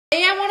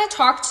kind of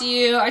talk to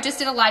you. I just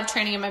did a live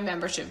training in my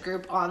membership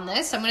group on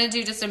this. I'm going to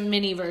do just a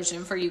mini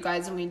version for you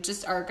guys, and we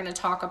just are going to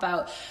talk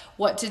about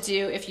what to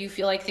do if you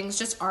feel like things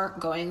just aren't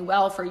going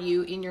well for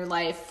you in your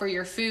life, for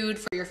your food,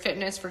 for your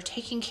fitness, for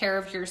taking care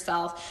of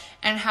yourself,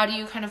 and how do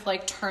you kind of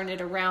like turn it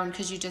around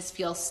because you just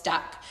feel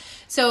stuck.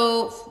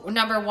 So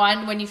number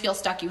one, when you feel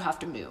stuck, you have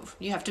to move.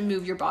 You have to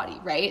move your body,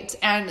 right?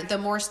 And the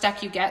more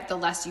stuck you get, the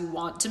less you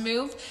want to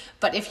move.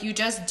 But if you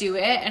just do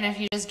it, and if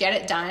you just get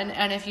it done,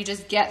 and if you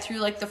just get through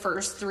like the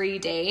first 3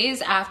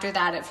 days, after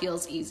that, it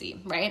feels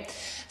easy, right?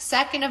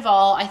 Second of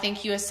all, I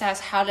think you assess,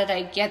 how did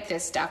I get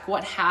this stuck?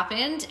 What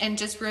happened? And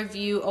just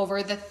review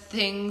over the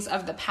things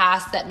of the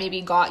past that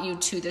maybe got you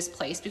to this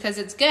place, because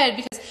it's good,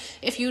 because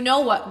if you know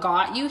what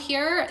got you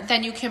here,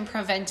 then you can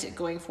prevent it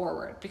going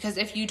forward. Because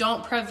if you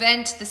don't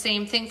prevent the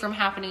same thing from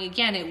happening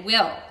again, it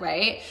will,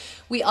 right?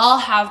 We all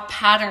have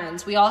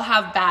patterns. We all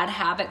have bad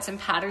habits and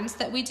patterns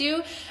that we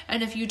do.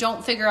 And if you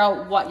don't figure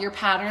out what your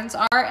patterns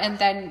are and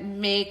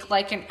then make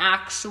like an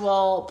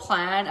actual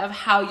plan of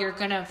how you're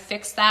going to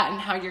fix that and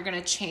how you're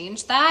going to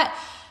change that,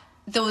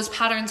 those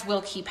patterns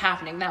will keep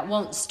happening. That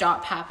won't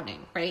stop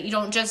happening, right? You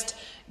don't just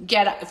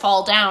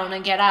fall down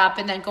and get up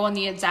and then go on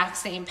the exact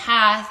same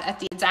path at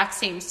the exact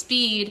same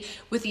speed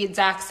with the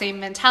exact same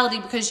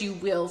mentality, because you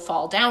will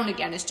fall down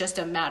again. It's just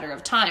a matter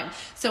of time.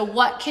 So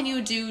what can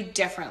you do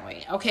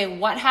differently? Okay,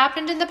 what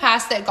happened in the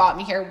past that got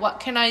me here? What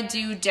can I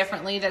do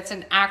differently that's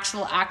an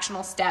actual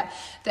actionable step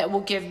that will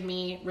give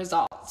me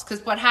results?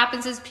 Because what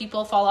happens is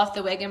people fall off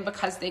the wagon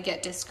because they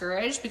get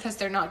discouraged, because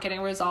they're not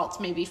getting results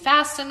maybe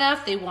fast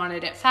enough. They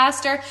wanted it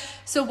faster.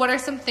 So what are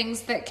some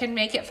things that can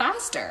make it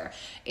faster?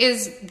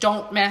 Is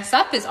don't mess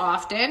up as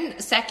often.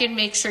 Second,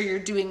 make sure you're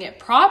doing it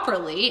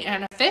properly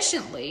and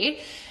efficiently.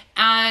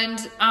 And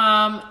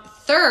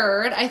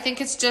third, I think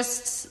it's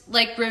just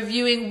like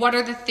reviewing, what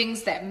are the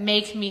things that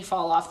make me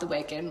fall off the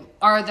wagon?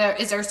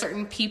 Is there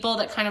certain people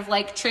that kind of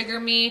like trigger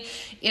me?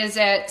 Is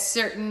it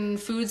certain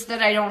foods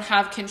that I don't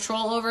have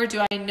control over?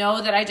 Do I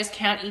know that I just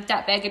can't eat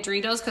that bag of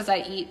Doritos because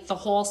I eat the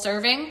whole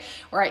serving,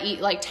 or I eat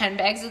like 10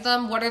 bags of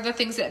them? What are the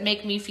things that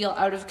make me feel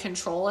out of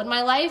control in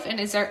my life? And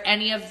is there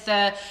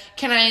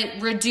can I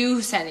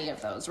reduce any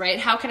of those, right?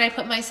 How can I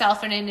put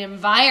myself in an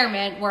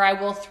environment where I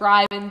will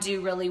thrive and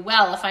do really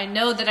well? If I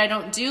know that I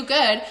don't do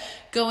good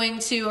going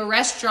to a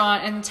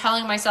restaurant and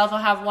telling myself I'll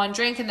have one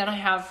drink and then I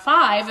have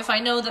 5, if I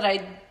know that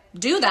I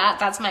do that,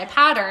 that's my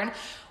pattern,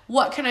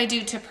 what can I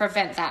do to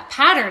prevent that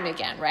pattern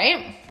again,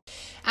 right?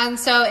 And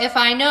so if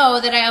I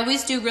know that I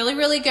always do really,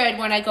 really good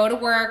when I go to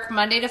work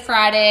Monday to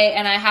Friday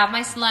and I have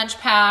my lunch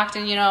packed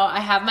and, I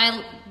have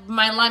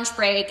my lunch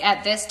break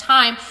at this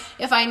time,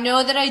 if I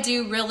know that I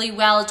do really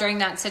well during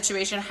that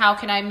situation, how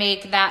can I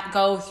make that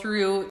go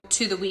through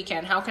to the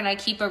weekend? How can I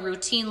keep a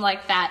routine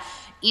like that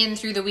in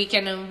through the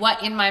weekend? And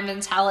what in my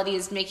mentality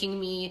is making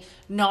me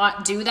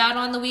not do that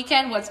on the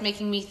weekend? What's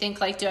making me think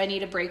like, do I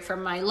need a break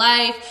from my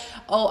life?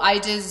 Oh, I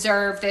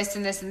deserve this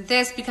and this and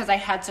this because I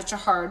had such a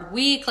hard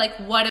week. Like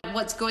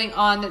what's going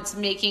on that's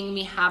making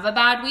me have a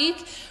bad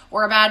week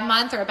or a bad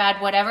month or a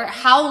bad whatever?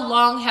 How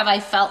long have I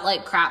felt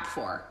like crap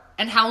for?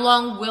 And how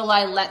long will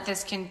I let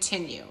this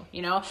continue?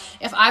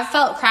 If I've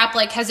felt crap,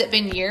 like, has it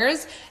been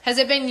years? Has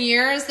it been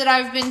years that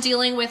I've been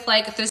dealing with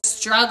like, the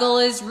struggle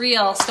is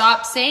real?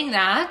 Stop saying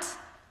that.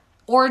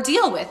 Or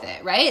deal with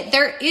it, right?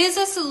 There is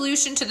a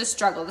solution to the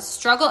struggle. The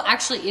struggle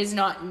actually is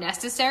not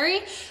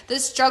necessary. The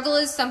struggle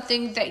is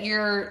something that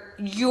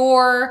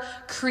you're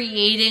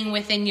creating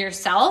within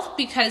yourself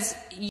because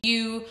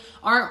you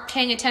aren't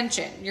paying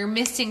attention. You're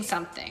missing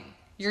something.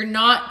 You're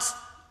not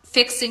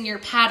fixing your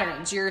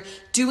patterns. You're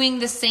doing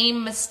the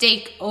same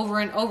mistake over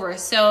and over.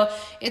 So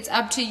it's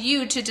up to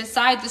you to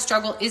decide the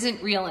struggle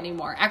isn't real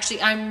anymore.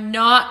 Actually, I'm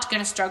not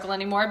going to struggle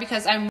anymore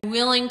because I'm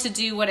willing to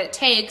do what it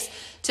takes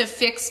to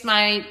fix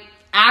my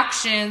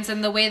actions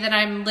and the way that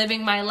I'm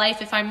living my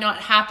life if I'm not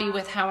happy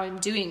with how I'm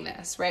doing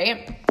this,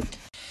 right?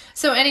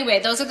 So anyway,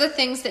 those are the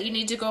things that you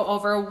need to go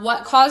over.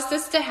 What caused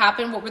this to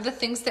happen? What were the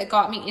things that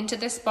got me into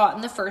this spot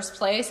in the first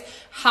place?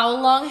 How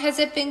long has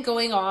it been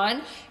going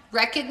on?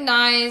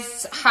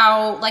 Recognize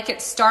how like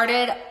it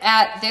started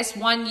at this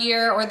 1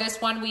 year or this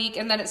 1 week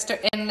and then it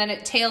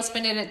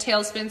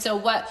tailspin. So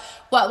what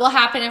will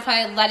happen if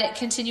I let it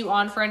continue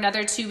on for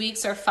another 2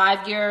 weeks or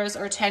 5 years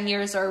or 10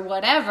 years or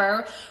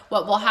whatever?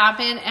 What will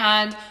happen,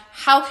 and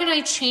how can I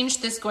change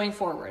this going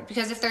forward?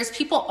 Because if there's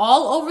people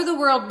all over the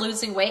world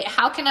losing weight,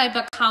 how can I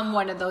become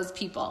one of those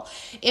people?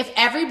 If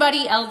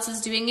everybody else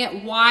is doing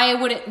it, why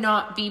would it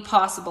not be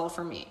possible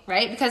for me,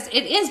 right? Because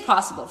it is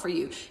possible for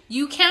you.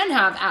 You can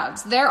have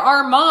abs. There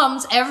are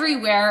moms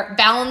everywhere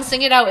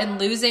balancing it out and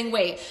losing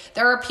weight.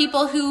 There are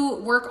people who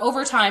work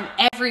overtime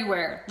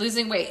everywhere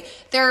losing weight.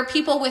 There are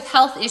people with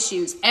health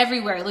issues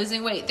everywhere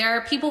losing weight. There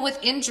are people with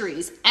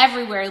injuries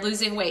everywhere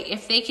losing weight.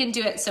 If they can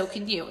do it, so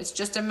can you. It's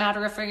just a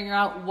matter of figuring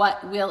out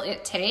what will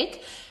it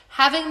take.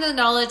 Having the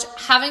knowledge,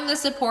 having the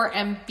support,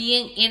 and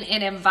being in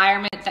an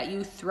environment that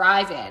you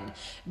thrive in.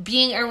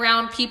 Being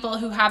around people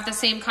who have the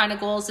same kind of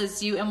goals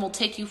as you and will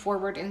take you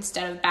forward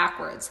instead of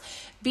backwards.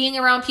 Being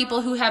around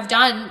people who have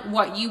done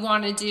what you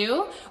want to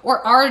do or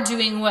are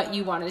doing what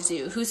you want to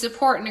do, who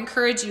support and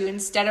encourage you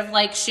instead of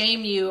like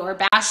shame you or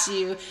bash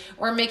you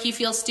or make you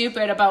feel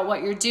stupid about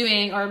what you're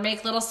doing or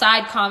make little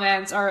side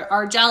comments or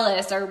are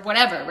jealous or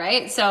whatever,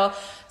 right? So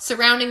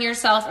surrounding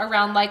yourself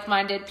around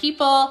like-minded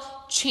people,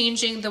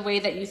 changing the way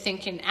that you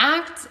think and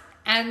act,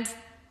 and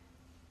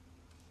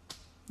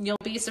you'll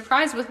be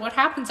surprised with what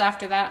happens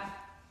after that.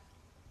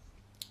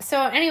 So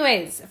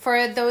anyways,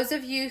 for those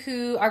of you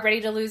who are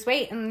ready to lose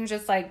weight and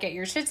just like get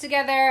your shit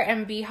together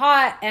and be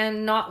hot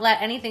and not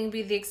let anything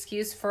be the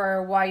excuse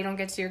for why you don't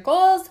get to your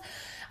goals,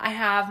 I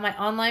have my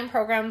online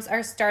programs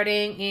are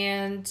starting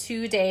in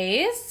 2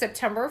 days,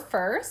 September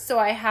 1st. So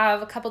I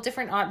have a couple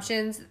different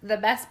options. The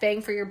best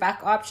bang for your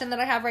buck option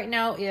that I have right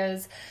now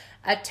is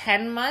a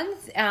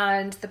 10-month,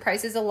 and the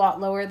price is a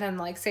lot lower than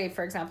like, say,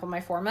 for example,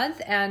 my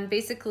 4-month. And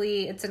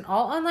basically it's an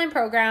all online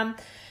program.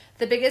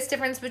 The biggest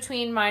difference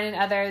between mine and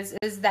others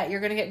is that you're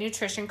going to get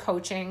nutrition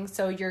coaching.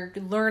 So you're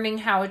learning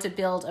how to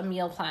build a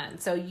meal plan.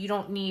 So you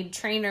don't need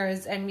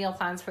trainers and meal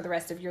plans for the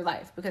rest of your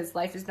life, because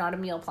life is not a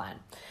meal plan.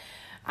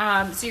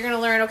 So you're going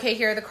to learn, okay,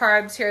 here are the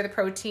carbs, here are the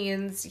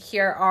proteins,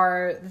 here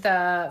are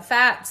the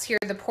fats, here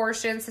are the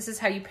portions. This is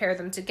how you pair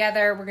them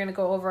together. We're going to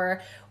go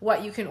over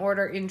what you can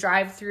order in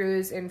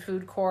drive-thrus, in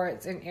food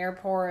courts, in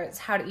airports,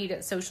 how to eat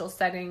at social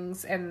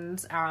settings,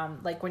 and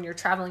like when you're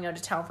traveling out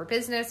of town for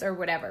business or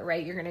whatever,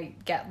 right? You're going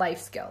to get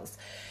life skills.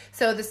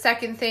 So the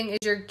second thing is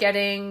you're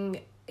getting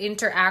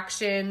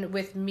interaction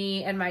with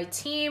me and my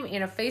team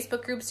in a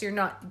Facebook group. So you're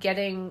not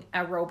getting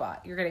a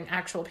robot, you're getting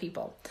actual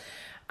people.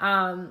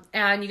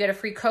 And you get a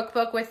free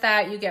cookbook with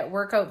that. You get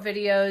workout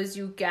videos.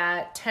 You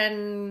get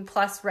 10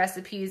 plus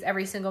recipes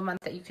every single month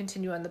that you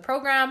continue on the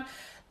program.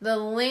 The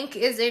link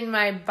is in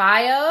my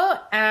bio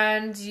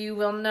and you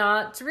will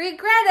not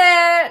regret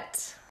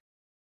it.